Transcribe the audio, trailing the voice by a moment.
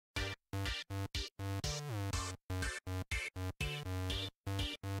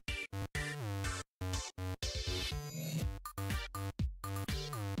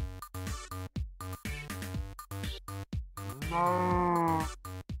Hello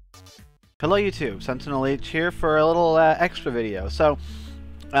YouTube, SentinalhMC here for a little extra video. So,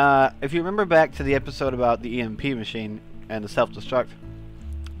 if you remember back to the episode about the EMP machine and the self-destruct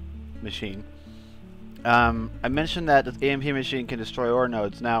machine, I mentioned that the EMP machine can destroy Aura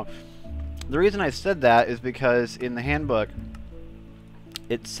Nodes. Now, the reason I said that is because in the handbook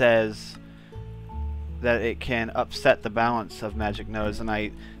it says that it can upset the balance of magic nodes, and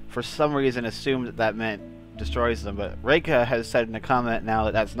I, for some reason, assumed that that meant destroys them, but Reika has said in a comment now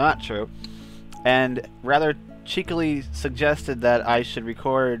that that's not true, and rather cheekily suggested that I should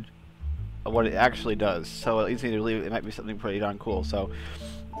record what it actually does, so it leads me to believe it might be something pretty darn cool. So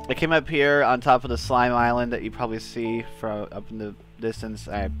I came up here on top of the slime island that you probably see from up in the distance.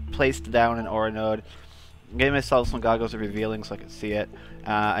 I placed down an Aura node, gave myself some goggles of revealing so I could see it,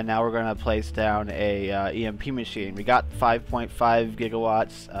 and now we're going to place down a EMP machine. We got 5.5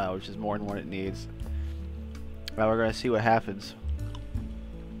 gigawatts, which is more than what it needs. Well, we're going to see what happens.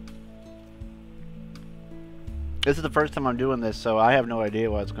 This is the first time I'm doing this, so I have no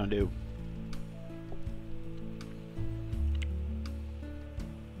idea what it's going to do.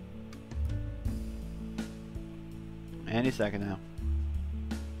 Any second now.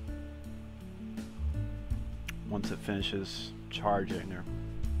 Once it finishes charging or...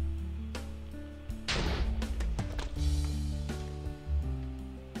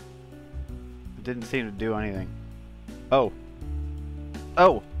 It didn't seem to do anything. Oh.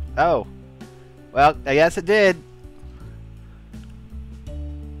 Oh. Oh. Well, I guess it did.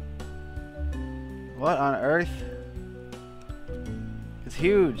 What on earth? It's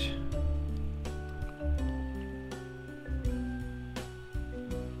huge.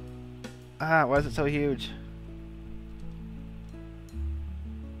 Ah, why is it so huge?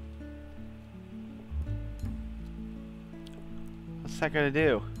 What's that gonna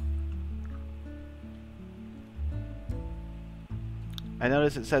do? I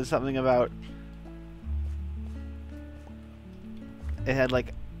noticed it said something about it had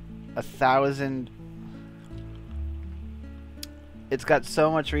like 1,000. It's got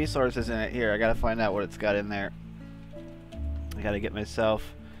so much resources in it. Here, I gotta find out what it's got in there. I gotta get myself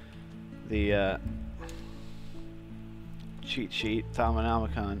the cheat sheet,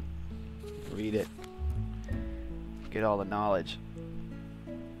 Thaumcraft. Read it. Get all the knowledge.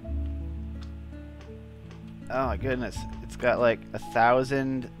 Oh my goodness. It's got like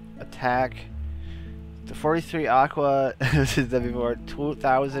 1,000 attack, to 43 aqua, this is before,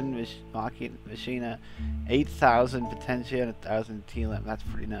 2,000 machina, 8,000 potentia, and 1,000 T-limp. That's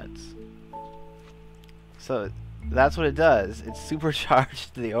pretty nuts. So that's what it does. It's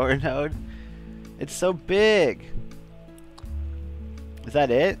supercharged the Aura node. It's so big. Is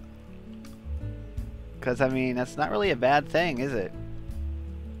that it? Because I mean, that's not really a bad thing, is it?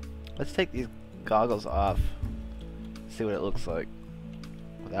 Let's take these goggles off. See what it looks like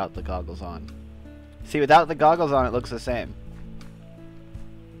without the goggles on. See, without the goggles on, it looks the same.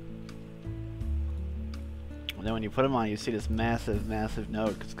 And then when you put them on, you see this massive, massive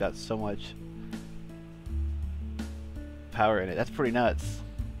node because it's got so much power in it. That's pretty nuts.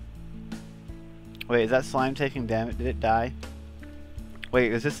 Wait, is that slime taking damage? Did it die? Wait,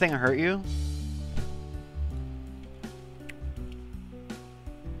 does this thing hurt you?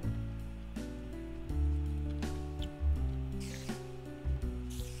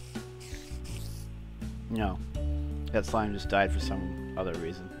 No. That slime just died for some other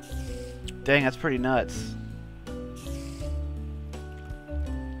reason. Dang, that's pretty nuts.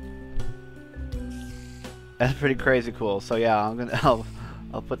 That's pretty crazy cool. So yeah,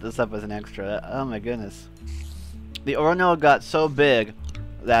 I'll put this up as an extra. Oh my goodness. The Aura node got so big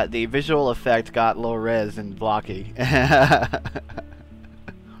that the visual effect got low res and blocky. That's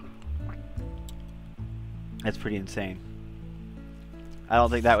pretty insane. I don't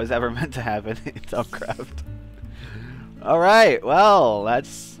think that was ever meant to happen in Thaumcraft. Alright, well,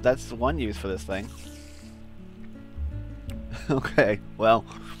 that's one use for this thing. Okay, well,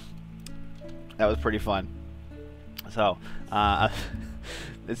 that was pretty fun. So,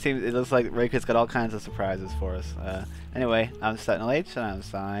 it looks like Reika's got all kinds of surprises for us. Anyway, I'm SentinalhMC, and I'm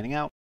signing out.